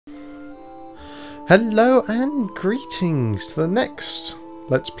Hello and greetings to the next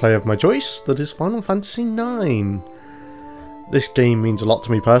Let's Play of my choice, that is Final Fantasy IX. This game means a lot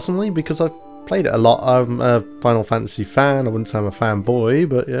to me personally because I've played it a lot. I'm a Final Fantasy fan. I wouldn't say I'm a fanboy,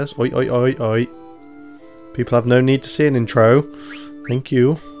 but yes. Oi, oi, oi, oi. People have no need to see an intro. Thank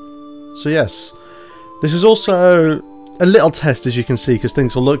you. So yes, this is also a little test, as you can see, because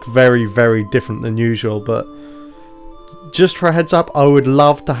things will look very, very different than usual, but just for a heads up, I would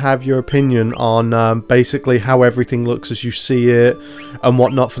love to have your opinion on basically how everything looks as you see it and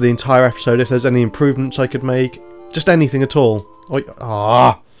whatnot for the entire episode. If there's any improvements I could make, just anything at all.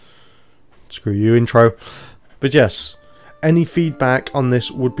 Screw you, intro. But yes, any feedback on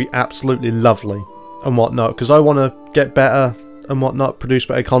this would be absolutely lovely and whatnot, because I want to get better and whatnot, produce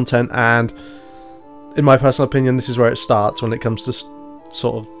better content, and in my personal opinion, this is where it starts when it comes to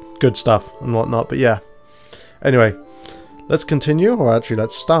sort of good stuff and whatnot. But yeah, anyway. Let's continue, or actually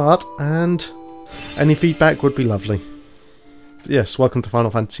let's start, and any feedback would be lovely. Yes, welcome to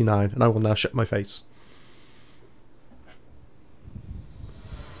Final Fantasy IX, and I will now shut my face.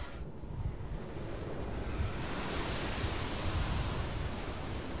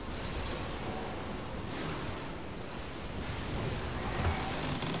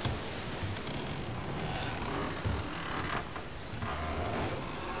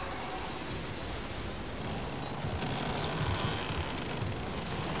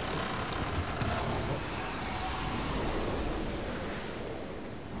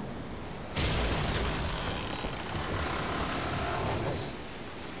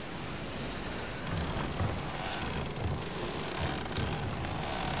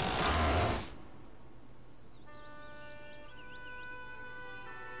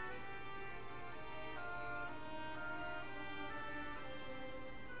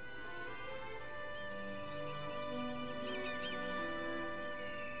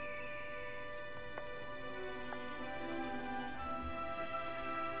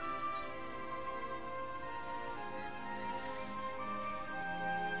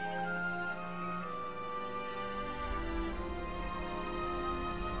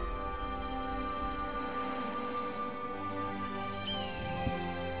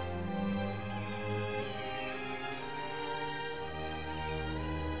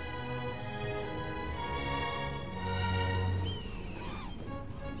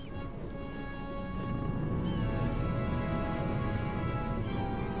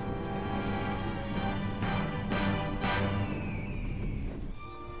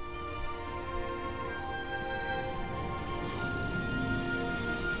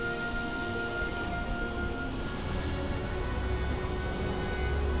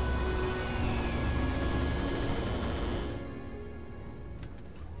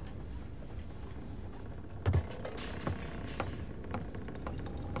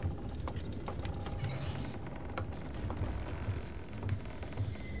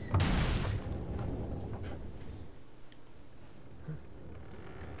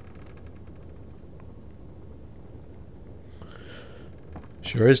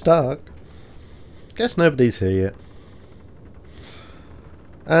 Sure is dark. Guess nobody's here yet.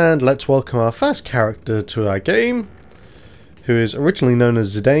 And let's welcome our first character to our game, who is originally known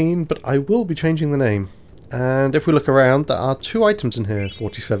as Zidane, but I will be changing the name. And if we look around, there are 2 items in here.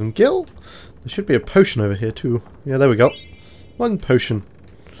 47 gil. There should be a potion over here too. Yeah, there we go. 1 potion.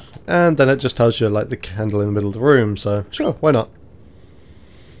 And then it just tells you like the candle in the middle of the room, so sure, why not?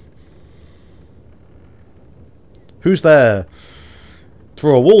 Who's there?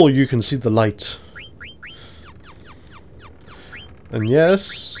 Through a wall you can see the light. And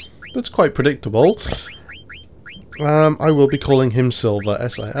yes, that's quite predictable. I will be calling him Silver.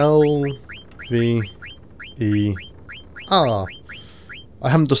 S-I-L-V-E-R. I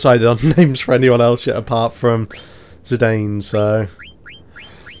haven't decided on names for anyone else yet apart from Zidane, so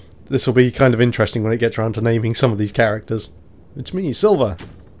this will be kind of interesting when it gets around to naming some of these characters. It's me, Silver.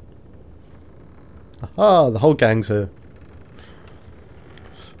 Aha, the whole gang's here.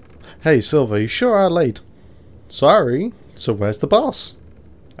 Hey Silver, you sure are late. Sorry, so where's the boss?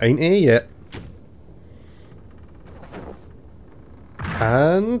 Ain't here yet.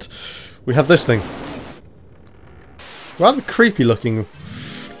 And we have this thing. Rather creepy looking.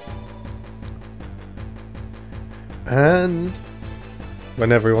 And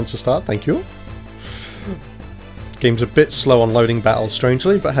whenever he wants to start, thank you. Game's a bit slow on loading battles,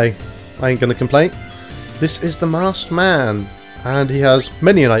 strangely, but hey, I ain't gonna complain. This is the Masked Man. And he has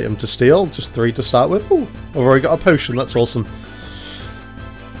many an item to steal, just 3 to start with. Ooh, I've already got a potion, that's awesome.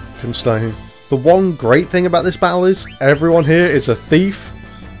 The one great thing about this battle is everyone here is a thief,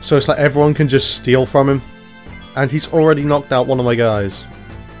 so it's like everyone can just steal from him. And he's already knocked out one of my guys.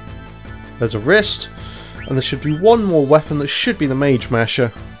 There's a wrist, and there should be one more weapon that should be the Mage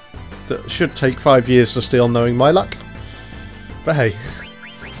Masher. That should take 5 years to steal, knowing my luck. But hey.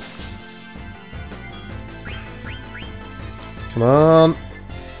 Come on.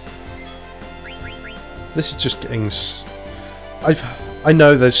 This is just getting... I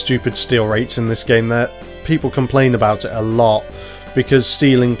know there's stupid steal rates in this game that people complain about it a lot because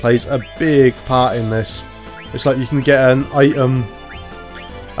stealing plays a big part in this. It's like you can get an item,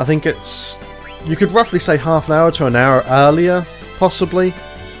 I think it's... you could roughly say half an hour to an hour earlier, possibly,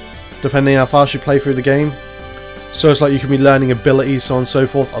 depending how fast you play through the game. So it's like you can be learning abilities, so on and so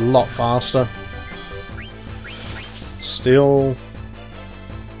forth, a lot faster. Steal.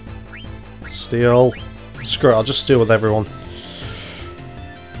 Steal. Screw it, I'll just steal with everyone.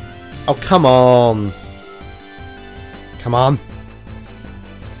 Oh, come on. Come on.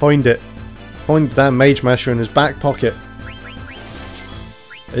 Find it. Find that Mage Masher in his back pocket.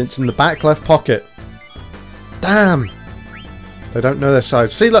 It's in the back left pocket. Damn! They don't know their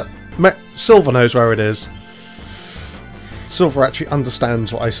size. See, look! Silver knows where it is. Silver actually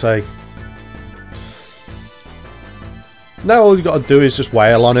understands what I say. Now all you got to do is just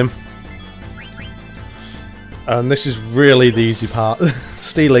wail on him. And this is really the easy part.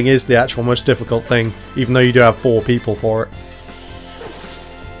 Stealing is the actual most difficult thing, even though you do have 4 people for it.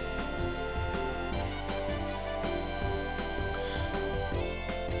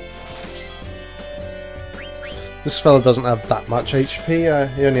 This fella doesn't have that much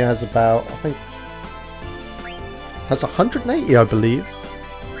HP, he only has about, I think, has 180 I believe.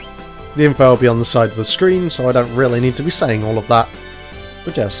 The info will be on the side of the screen, so I don't really need to be saying all of that.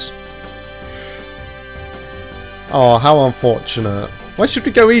 But yes. Oh, how unfortunate. Why should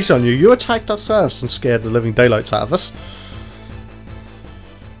we go easy on you? You attacked us first and scared the living daylights out of us.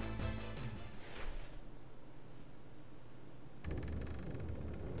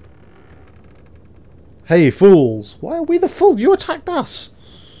 Hey, fools! Why are we the fool? You attacked us!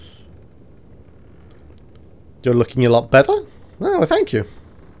 You're looking a lot better? Oh, thank you.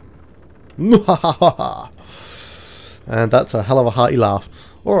 And that's a hell of a hearty laugh.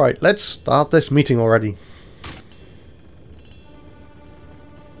 Alright, let's start this meeting already.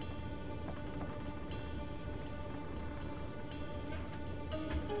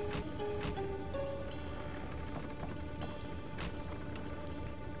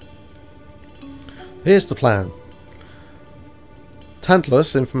 Here's the plan.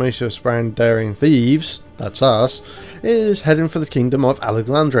 Tantalus, infamous brand daring thieves, that's us, is heading for the kingdom of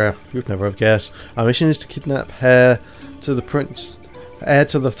Alexandria. You'd never have guessed. Our mission is to kidnap heir to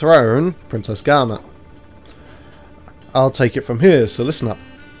the throne, Princess Garnet. I'll take it from here, so listen up.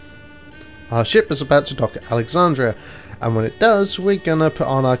 Our ship is about to dock at Alexandria, and when it does, we're gonna put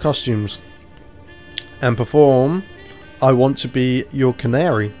on our costumes and perform I Want to Be Your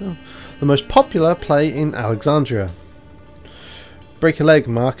Canary. Oh. The most popular play in Alexandria. Break a leg,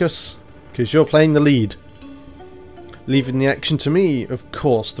 Marcus, because you're playing the lead. Leaving the action to me, of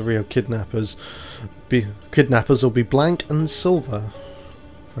course. The real kidnappers will be Blank and Silver.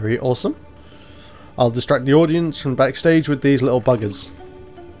 Very awesome. I'll distract the audience from backstage with these little buggers.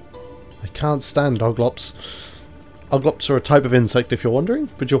 I can't stand Oglops. Oglops are a type of insect, if you're wondering,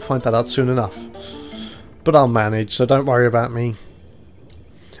 but you'll find that out soon enough. But I'll manage, so don't worry about me.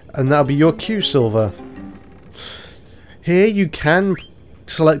 And that'll be your cue, Silver. Here you can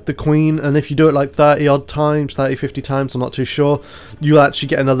select the Queen, and if you do it like 30 odd times, 30, 50 times, I'm not too sure, you'll actually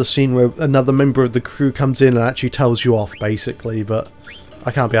get another scene where another member of the crew comes in and actually tells you off, basically, but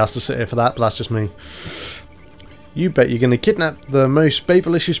I can't be asked to sit here for that, but that's just me. You bet you're going to kidnap the most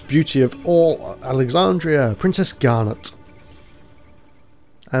babylicious beauty of all Alexandria, Princess Garnet.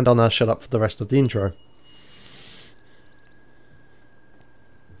 And I'll now shut up for the rest of the intro.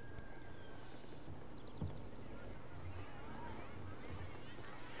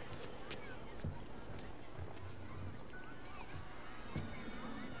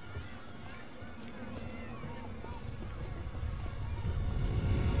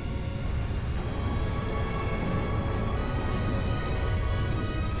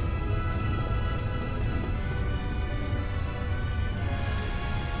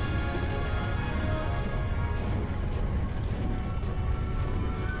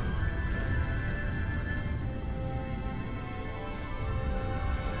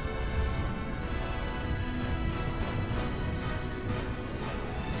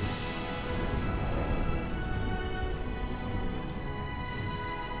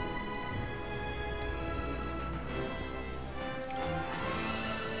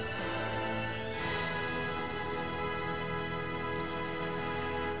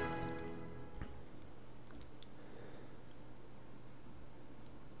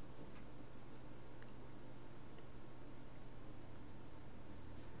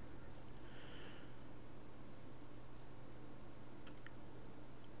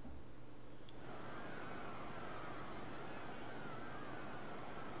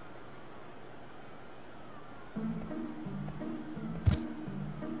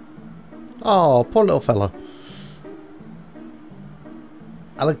 Oh, poor little fella.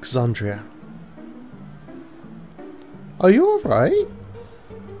 Alexandria. Are you alright?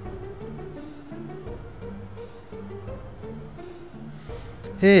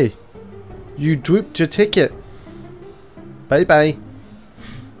 Hey, you drooped your ticket. Bye bye.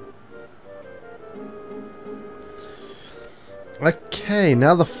 Okay,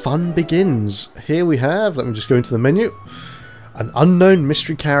 now the fun begins. Here we have, let me just go into the menu. An unknown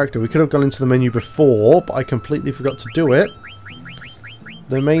mystery character. We could have gone into the menu before, but I completely forgot to do it.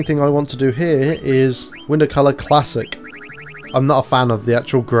 The main thing I want to do here is window color classic. I'm not a fan of the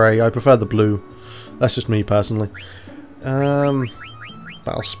actual grey. I prefer the blue. That's just me personally.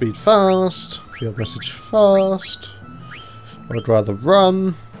 Battle speed fast. Field message fast. I'd rather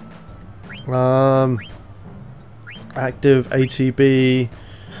run. Active ATB.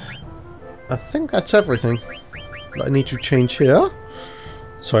 I think that's everything that I need to change here.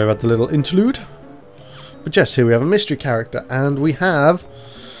 Sorry about the little interlude. But yes, here we have a mystery character, and we have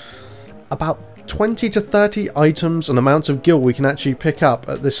about 20 to 30 items and amounts of gil we can actually pick up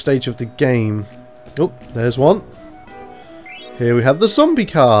at this stage of the game. Oh, there's one. Here we have the zombie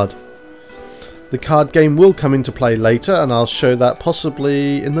card. The card game will come into play later, and I'll show that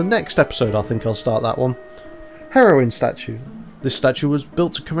possibly in the next episode. I think I'll start that one. Heroine statue. This statue was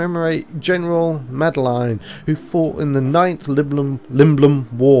built to commemorate General Madeline, who fought in the 9th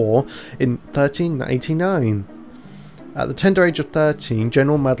Limblum War in 1389. At the tender age of 13,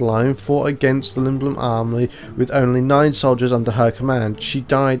 General Madeline fought against the Limblum army with only 9 soldiers under her command. She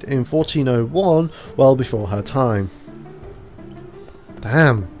died in 1401, well before her time.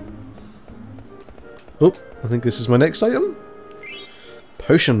 Damn. Oh, I think this is my next item.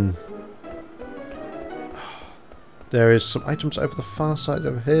 Potion. There is some items over the far side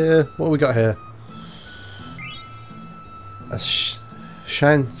over here. What have we got here? A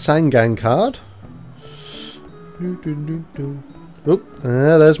Sangan card. Oh,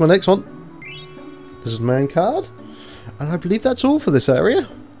 there's my next one. This is man card. And I believe that's all for this area.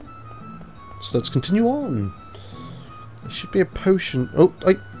 So let's continue on. There should be a potion. Oh,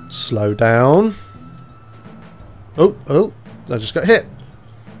 slow down. Oh, I just got hit.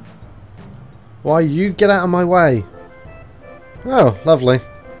 Why, you get out of my way. Oh, lovely.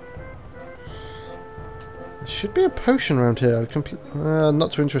 There should be a potion around here.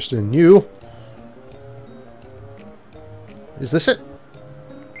 Not too interested in you. Is this it?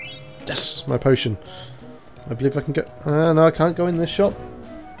 Yes, my potion. I believe I can go... no, I can't go in this shop.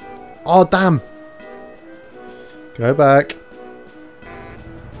 Oh, damn. Go back.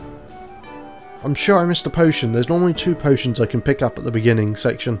 I'm sure I missed a potion. There's normally 2 potions I can pick up at the beginning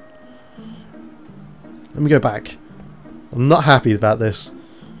section. Let me go back. I'm not happy about this.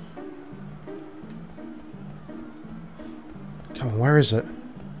 Come on, where is it?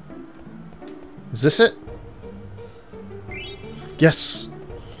 Is this it? Yes!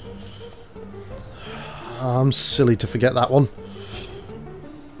 I'm silly to forget that one.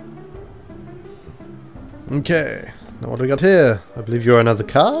 Okay, now what do we got here? I believe you're another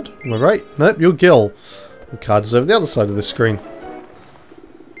card. Am I right? Nope, you're Gil. The card is over the other side of the screen.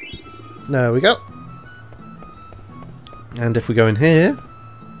 There we go. And if we go in here,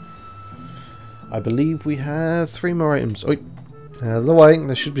 I believe we have 3 more items. Oh, out of the way.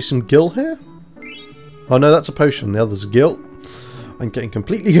 There should be some Gil here. Oh no, that's a potion. The other's Gil. I'm getting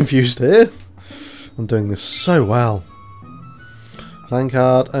completely confused here. I'm doing this so well. Playing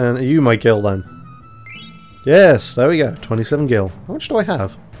card, and are you my Gil then? Yes, there we go. 27 Gil. How much do I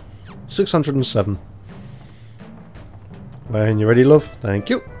have? 607. When you're ready, love. Thank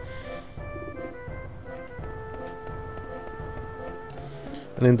you.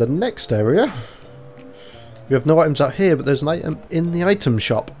 And in the next area, we have no items out here, but there's an item in the item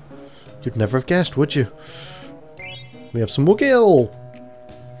shop. You'd never have guessed, would you? We have some more Gil.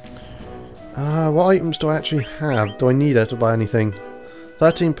 What items do I actually have? Do I need her to buy anything?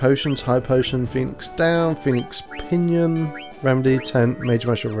 13 potions, high potion, phoenix down, phoenix pinion, remedy, tent, major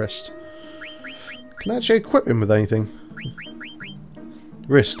measure wrist. Can I actually equip him with anything?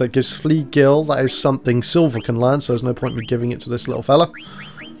 Wrist, that gives flea Gil. That is something Silver can learn, so there's no point in me giving it to this little fella.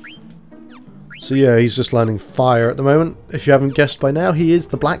 So yeah, he's just learning fire at the moment. If you haven't guessed by now, he is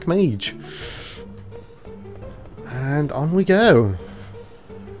the Black Mage. And on we go.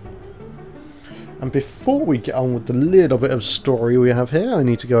 And before we get on with the little bit of story we have here, I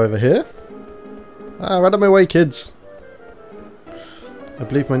need to go over here. Right out of my way, kids. I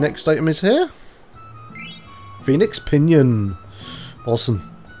believe my next item is here. Phoenix Pinion. Awesome.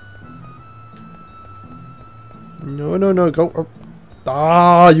 No, go. Oh.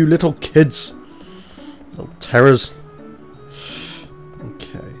 Ah, you little kids. Little terrors.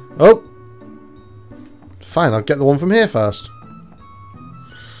 Okay. Oh, Fine, I'll get the one from here first.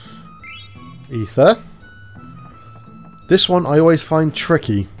 Ether. This one I always find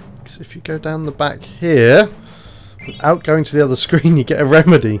tricky. Because if you go down the back here, without going to the other screen, you get a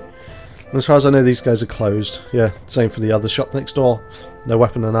remedy. And as far as I know, these guys are closed. Yeah, same for the other shop next door. No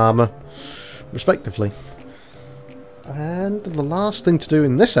weapon and armour, respectively. And the last thing to do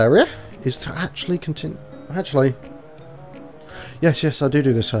in this area is to actually continue... Actually... Yes, I do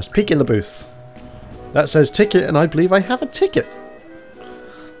this first. Peek in the booth. That says ticket, and I believe I have a ticket.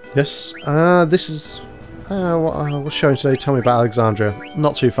 Yes, this is... what's showing today? Tell me about Alexandria.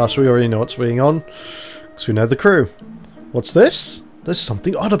 Not too fast, we already know what's going on. Because we know the crew. What's this? There's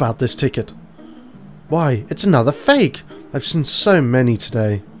something odd about this ticket. Why, it's another fake. I've seen so many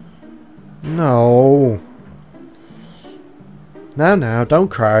today. No. Now, don't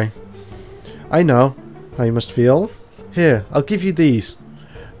cry. I know how you must feel. Here, I'll give you these.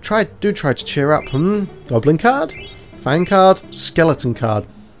 Do try to cheer up, Goblin card, Fang card, Skeleton card.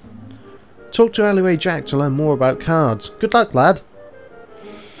 Talk to Alleyway Jack to learn more about cards. Good luck, lad.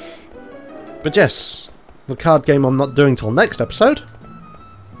 But yes, the card game I'm not doing till next episode.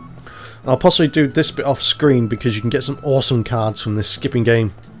 I'll possibly do this bit off screen because you can get some awesome cards from this skipping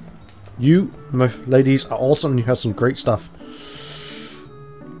game. You, my ladies, are awesome and you have some great stuff.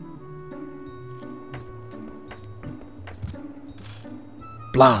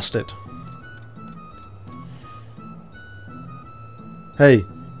 Blast it. Hey,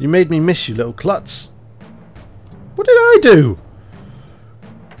 you made me miss you, little klutz. What did I do?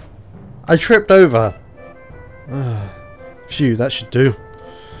 I tripped over. Phew, that should do.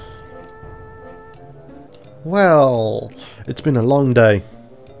 Well, it's been a long day.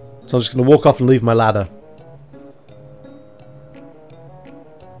 So I'm just going to walk off and leave my ladder.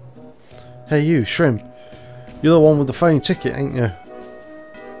 Hey you, Shrimp. You're the one with the phone ticket, ain't you?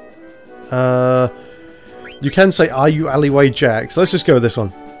 You can say, are you Alleyway Jack? So let's just go with this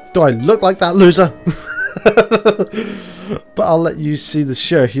one. Do I look like that loser? But I'll let you see the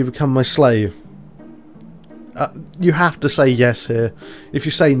show if you become my slave. You have to say yes here. If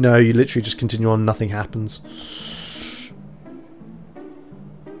you say no, you literally just continue on, nothing happens.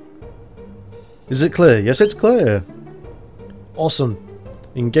 Is it clear? Yes, it's clear. Awesome.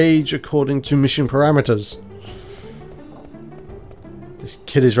 Engage according to mission parameters. This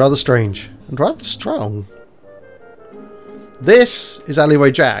kid is rather strange and rather strong. This is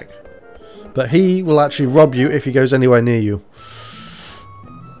Alleyway Jack, but he will actually rob you if he goes anywhere near you.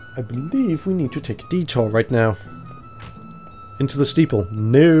 I believe we need to take a detour right now. Into the steeple.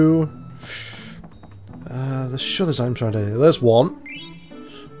 No. Sure there's items right here. There's one.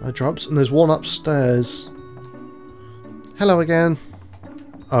 Drops, and there's one upstairs. Hello again.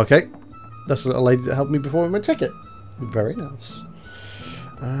 Okay. That's the little lady that helped me before with my ticket. Very nice.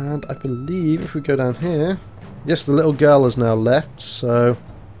 And I believe if we go down here... Yes, the little girl has now left, so...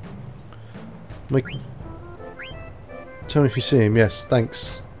 Tell me if you see him. Yes,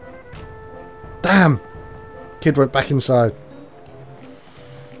 thanks. Damn! Kid went back inside.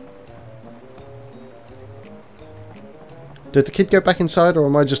 Did the kid go back inside, or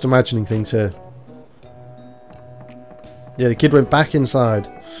am I just imagining things here? Yeah, the kid went back inside.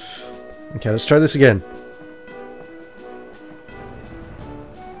 Okay, let's try this again.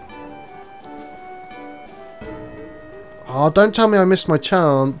 Oh, don't tell me I missed my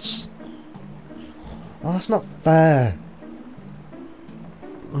chance. Oh, that's not fair.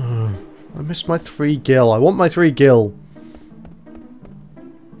 I missed my 3 gil. I want my 3 gil.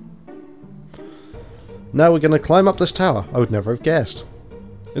 Now we're going to climb up this tower. I would never have guessed.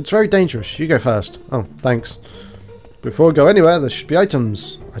 It's very dangerous. You go first. Oh, thanks. Before we go anywhere, there should be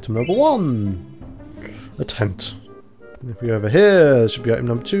items. Item number 1. A tent. If we go over here, there should be item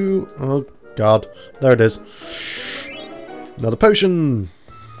number 2. Oh, God. There it is. Another potion.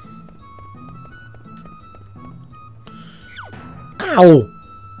 Ow!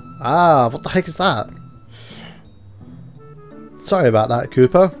 Ah, what the heck is that? Sorry about that,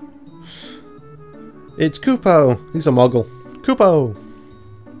 Koopo. It's Koopo. He's a Moggle. Koopo.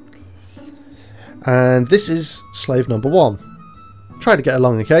 And this is slave number 1. Try to get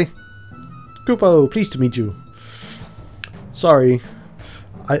along, okay? Koopo, pleased to meet you. Sorry,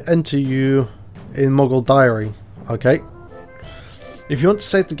 I enter you in Moggle Diary. Okay. If you want to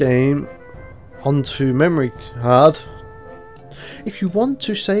save the game onto memory card... If you want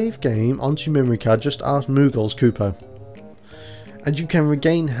to save game onto memory card, just ask Moogle's Koopo. And you can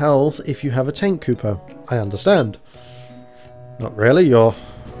regain health if you have a tank Koopo. I understand. Not really, you're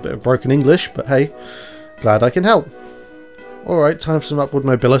a bit of broken English, but hey, glad I can help. Alright, time for some upward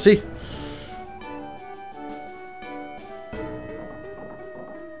mobility.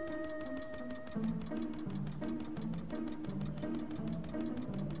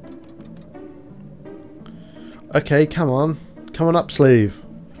 Okay, come on. Come on up, sleeve.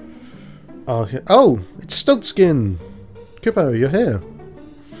 Oh, it's Stiltskin. Kupo, you're here.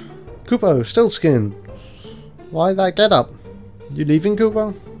 Kupo, Stiltskin. Why that get up? You leaving,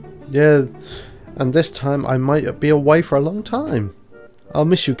 Kupo? Yeah, and this time I might be away for a long time. I'll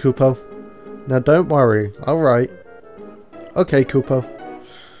miss you, Kupo. Now don't worry. Alright. Okay, Kupo.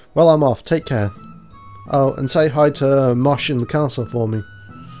 Well, I'm off. Take care. Oh, and say hi to Mosh in the castle for me.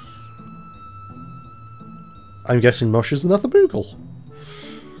 I'm guessing Mosh is another Moogle.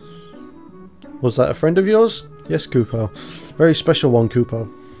 Was that a friend of yours? Yes, Kupo. Very special one,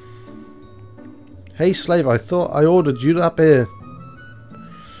 Kupo. Hey, slave, I thought I ordered you that beer.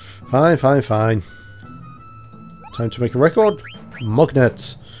 Fine, fine, fine. Time to make a record.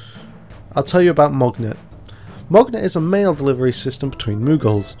 Mognet. I'll tell you about Mognet. Mognet is a mail delivery system between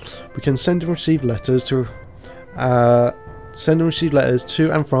Moogles. We can send and receive letters to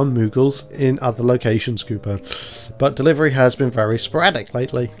and from Moogles in other locations, Cooper. But delivery has been very sporadic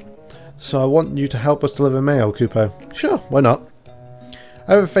lately. So I want you to help us deliver mail, Cooper. Sure, why not?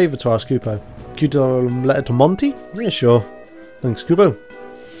 I have a favour to ask, Cooper. Could you deliver a letter to Monty? Yeah, sure. Thanks, Cooper.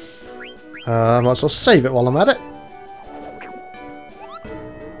 I might as well save it while I'm at it.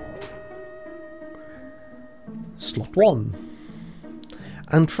 Slot 1.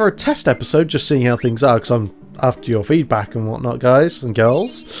 And for a test episode, just seeing how things are, because I'm after your feedback and whatnot, guys and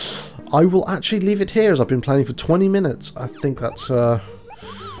girls, I will actually leave it here as I've been playing for 20 minutes. I think that's a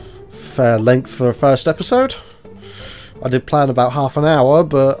fair length for a first episode. I did plan about half an hour,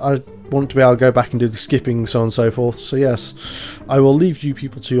 but I want to be able to go back and do the skipping, so on and so forth. So yes, I will leave you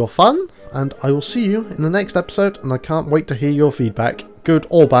people to your fun, and I will see you in the next episode, and I can't wait to hear your feedback, good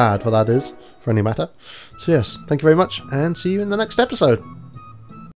or bad, for that is, for any matter. So yes, thank you very much, and see you in the next episode.